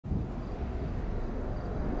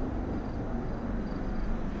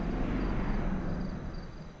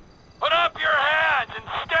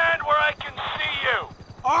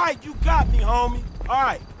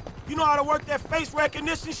right. You know how to work that face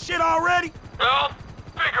recognition shit already? Well,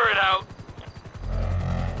 figure it out.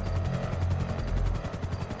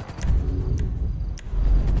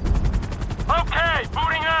 Okay,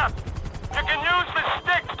 booting up. You can use the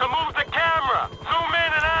sticks to move the camera. Zoom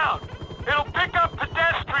in and out. It'll pick up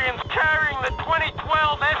pedestrians carrying the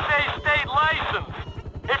 2012 SA state license.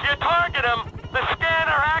 If you target them, the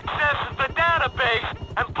scanner accesses the database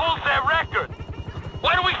and pulls their record.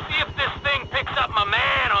 Why don't we see if this thing picks up my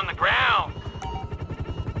man on the ground?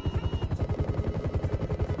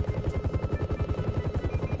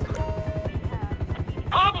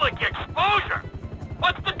 Public exposure?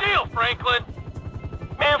 What's the deal, Franklin?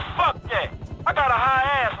 Man, fuck that. I got a high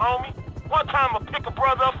ass, homie. One time I'll pick a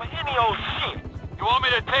brother up for any old shit. You want me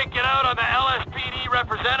to take it out on the LSPD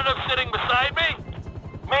representative sitting beside me?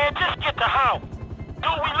 Man, just get the house.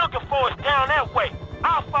 Dude we looking for is down that way.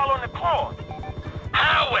 I'll follow in the car.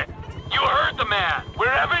 Howard, you heard the man.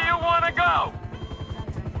 Wherever you want to go.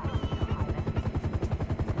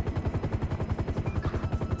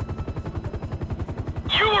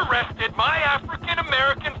 You arrested my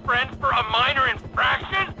African-American friend for a minor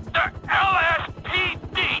infraction? The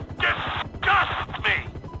LSPD disgusts me!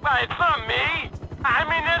 It's not me. I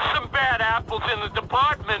mean, there's some bad apples in the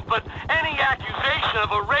department, but any accusation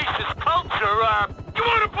of a racist culture, You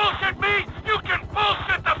want to bullshit me? You can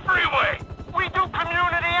bullshit the freeway! We do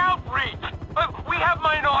community outreach. We have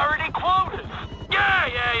minority quotas.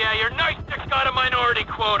 Yeah, your nice dick's got a minority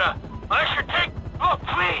quota. I should take... Look,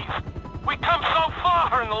 please. We come so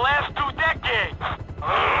far in the last 2 decades.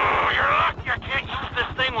 Oh, you're lucky I can't use this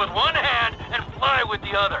thing with one hand and fly with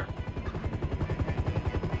the other.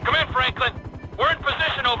 Come in, Franklin. We're in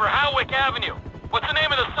position over Howick Avenue. What's the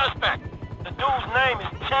name of the suspect? The dude's name is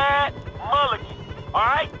Chad Mulligan. All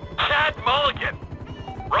right? Chad Mulligan.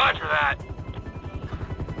 Roger that.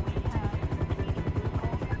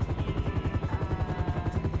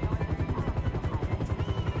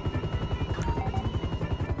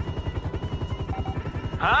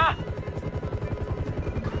 Huh?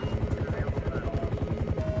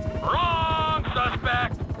 Wrong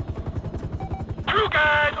suspect. 2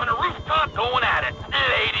 guys on a rooftop going at it.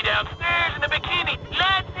 Lady downstairs in a bikini.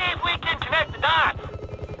 Let's see if we can connect the dots.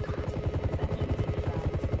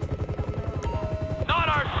 Not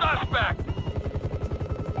our suspect.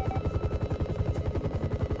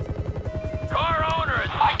 Car owner is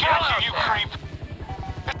I got you, you creep.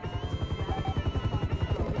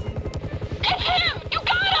 It's him! You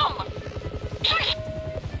got him!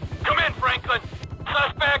 Come in, Franklin.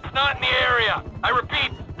 Suspect's not in the area. I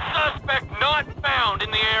repeat, suspect not found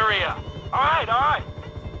in the area. All right.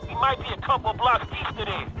 He might be a couple blocks east of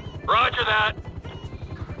there. Roger that.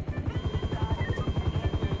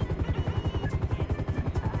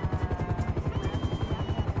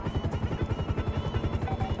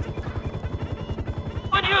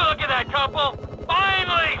 Would you look at that couple?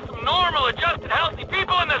 Finally, some normal, adjusted, healthy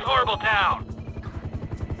people in this horrible town.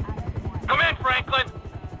 Come in, Franklin.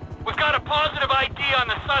 We've got a positive ID on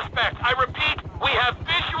the suspect. I repeat, we have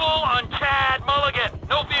visual on Chad Mulligan.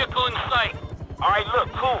 No vehicle in sight. All right, look,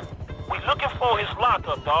 cool. We looking for his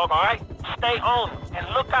lockup, dog, all right? Stay on him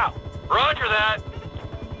and look out. Roger that.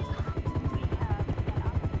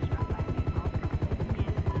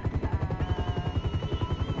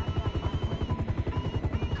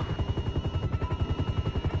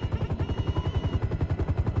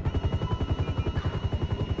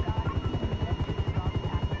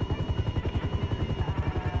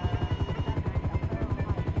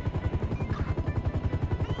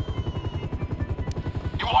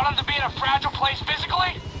 You want him to be in a fragile place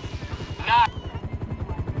physically? Nah.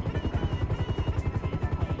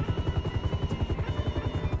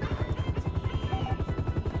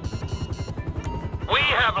 We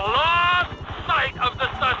have lost sight of the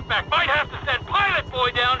suspect. Might have to send Pilot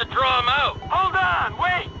Boy down to draw him out. Hold on,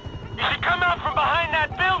 wait. He should come out from behind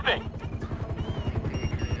that building.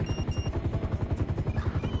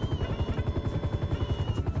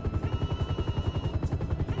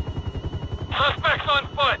 Suspect's on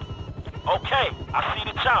foot. Okay, I see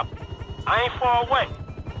the chopper. I ain't far away.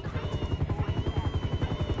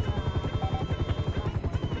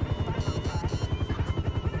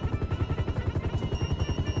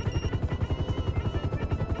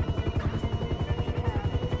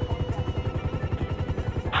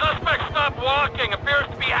 Suspect stopped walking. Appears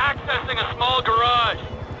to be accessing a small garage.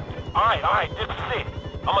 All right, this is it.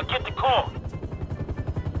 I'm gonna get the call.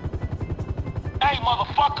 Hey,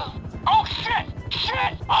 motherfucker. Oh, shit!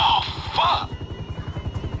 Shit! Oh, fuck!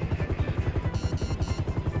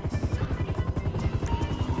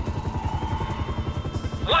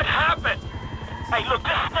 What happened? Hey, look,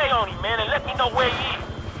 just stay on him, man, and let me me know where he is.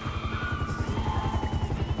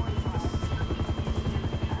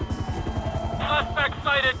 Suspect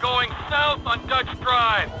sighted going south on Dutch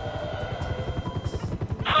Drive.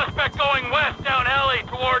 Suspect going west down alley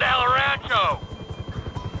toward El Rancho.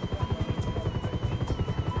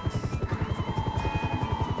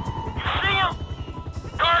 You see him?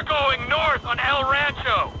 Car going north on El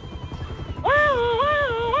Rancho.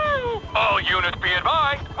 All units be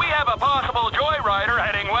advised, we have a possible joyrider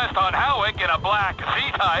heading west on Howick in a black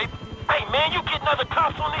Z-type. Hey, man, you getting other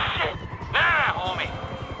cops on this shit? Nah, homie.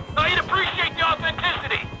 I'd appreciate the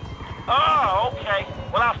authenticity. Oh, okay.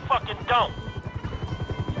 Well, I fucking don't.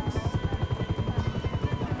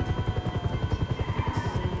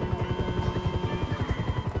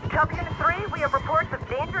 Chopper Unit 3, we have reports of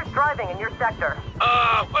dangerous driving in your sector.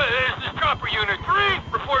 This is Chopper Unit 3.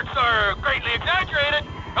 Reports are greatly exaggerated.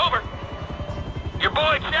 Over. Your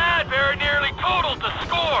boy Chad very nearly totaled the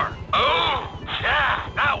score. Oh,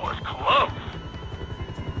 Chad, that was close.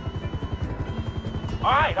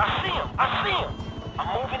 All right, I see him. I'm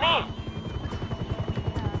moving in.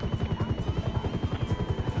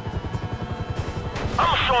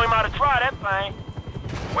 I'ma show him how to try that thing.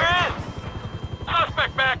 Where is he?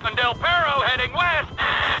 Suspect back on Del Perro heading west.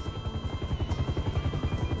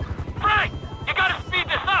 Frank, you gotta speed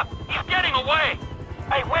this up. He's getting away.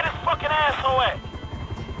 Hey, where this fucking asshole at?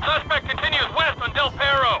 Suspect continues west on Del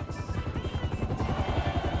Perro.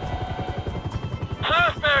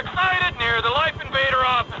 Suspect sighted near the Life Invader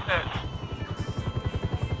offices.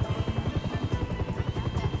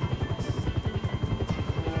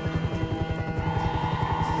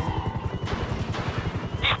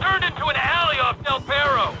 He's turned into an alley off Del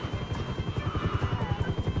Perro.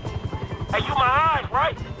 Hey, you my eyes,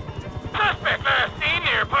 right? Suspect last seen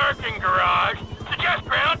near parking garage. Suggest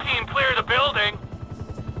ground team clear the building.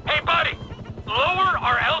 Hey, buddy, lower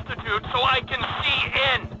our altitude so I can see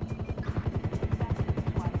in.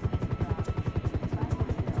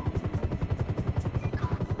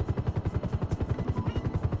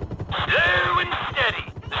 Slow and steady.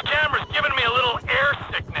 This camera's giving me a little air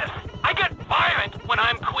sickness. I get violent when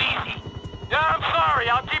I'm queasy. Yeah, I'm sorry.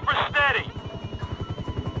 I'll keep her steady.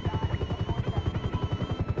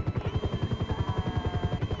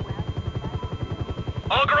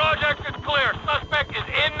 All garage exits clear. Suspect is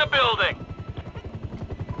in the building.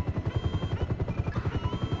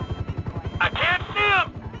 I can't see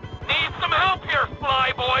him. Need some help here,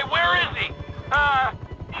 flyboy. Where is he?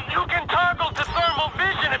 You can toggle to thermal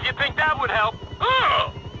vision if you think that would help.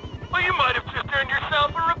 Oh! Well, you might have just earned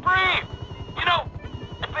yourself a reprieve. You know,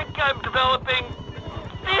 I think I'm developing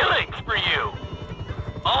feelings for you.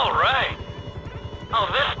 All right. Oh,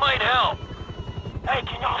 this might help. Hey,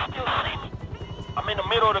 can y'all still see me? I'm in the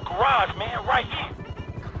middle of the garage, man, right here.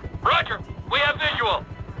 Roger. We have visual.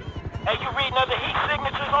 Hey, you reading other heat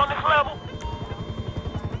signatures on this level?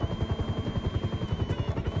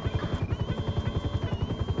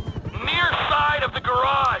 Near side of the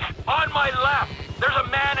garage. On my left. There's a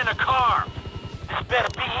man in a car. This better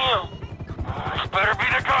be him. This better be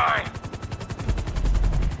the guy.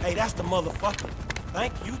 Hey, that's the motherfucker.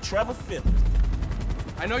 Thank you, Trevor Phillips.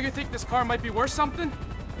 I know you think this car might be worth something,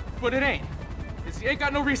 but it ain't. It ain't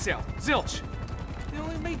got no resale. Zilch. They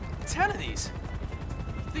only made 10 of these.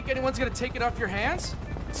 You think anyone's gonna take it off your hands?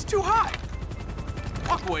 It's too high.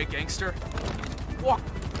 Walk away, gangster. Walk.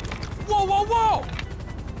 Whoa, whoa, whoa!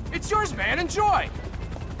 It's yours, man. Enjoy.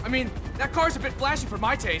 I mean, that car's a bit flashy for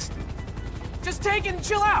my taste. Just take it and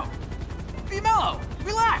chill out. Be mellow.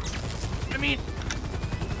 Relax. I mean...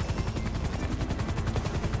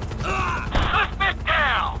 Suspect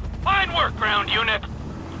down! Fine work, ground unit.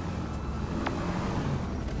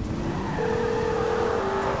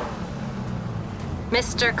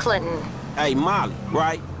 Mr. Clinton. Hey, Molly,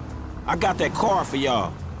 right? I got that car for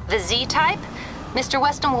y'all. The Z-type? Mr.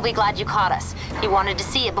 Weston will be glad you caught us. He wanted to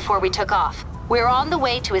see it before we took off. We're on the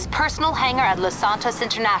way to his personal hangar at Los Santos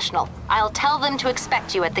International. I'll tell them to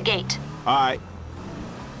expect you at the gate. All right.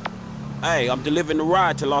 Hey, I'm delivering the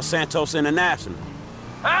ride to Los Santos International.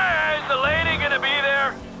 Hey, is the lady gonna be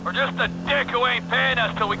there? Or just a dick who ain't paying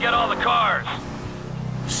us till we get all the cars?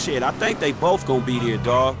 Shit, I think they both gonna be there,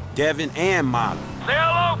 dawg. Devin and Molly. Say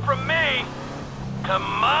hello from me to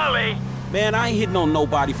Molly. Man, I ain't hitting on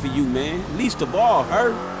nobody for you, man. Least of all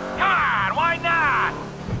her. Come on, why not?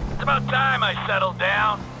 It's about time I settled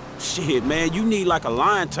down. Shit, man, you need like a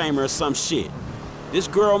lion tamer or some shit. This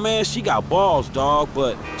girl, man, she got balls, dawg,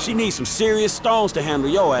 but she needs some serious stones to handle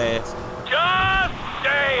your ass. Just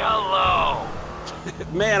say hello.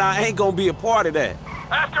 Man, I ain't gonna be a part of that.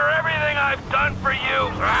 After everything I've done for you,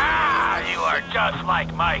 you are just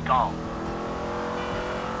like Michael.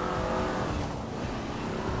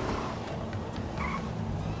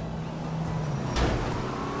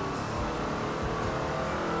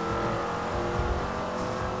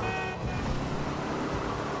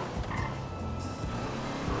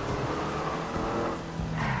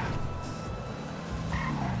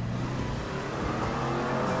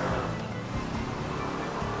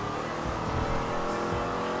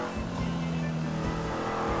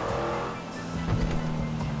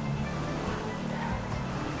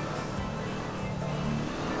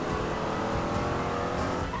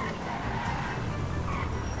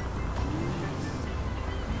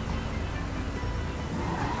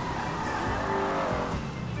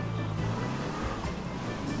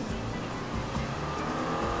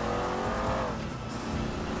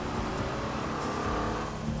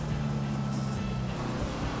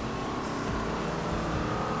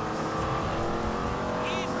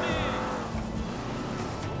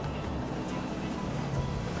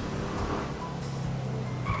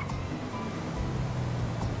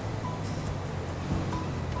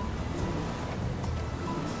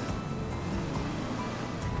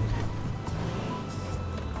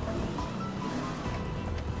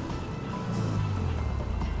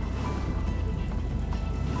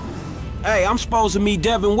 Hey, I'm supposed to meet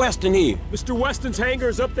Devin Weston here. Mr. Weston's hangar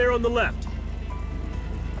is up there on the left.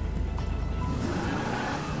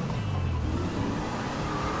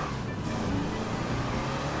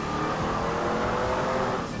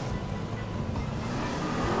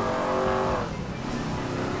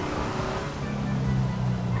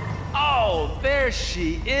 Oh, there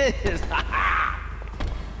she is.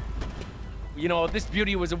 You know, if this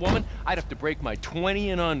beauty was a woman, I'd have to break my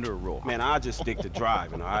 20 and under rule. Man, I'll just stick to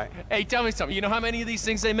driving, all right? Hey, tell me something. You know how many of these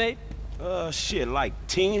things they made? Shit, like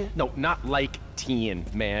 10? No, not like 10,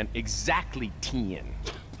 man. Exactly 10.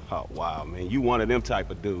 Oh, wow, man. You one of them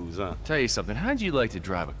type of dudes, huh? Tell you something. How'd you like to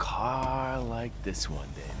drive a car like this one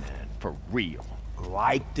day, man? For real.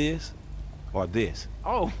 Like this? Or this?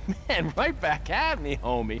 Oh, man, right back at me,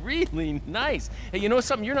 homie. Really nice. Hey, you know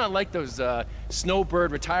something? You're not like those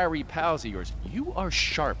snowbird retiree pals of yours. You are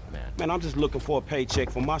sharp, man. Man, I'm just looking for a paycheck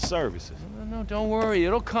for my services. No, don't worry.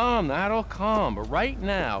 It'll come. That'll come. But right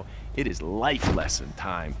now, it is life lesson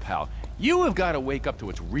time, pal. You have got to wake up to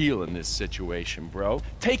what's real in this situation, bro.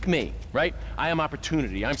 Take me, right? I am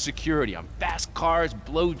opportunity. I'm security. I'm fast cars,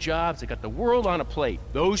 blow jobs. I got the world on a plate.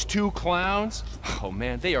 Those two clowns, oh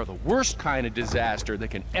man, they are the worst kind of disaster that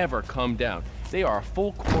can ever come down. They are a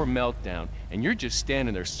full core meltdown, and you're just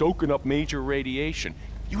standing there soaking up major radiation.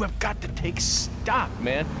 You have got to take stock,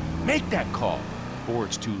 man. Make that call before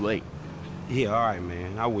it's too late. Yeah, all right,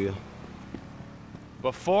 man. I will.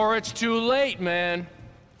 Before it's too late, man.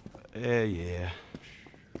 Yeah.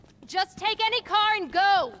 Just take any car and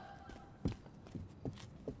go.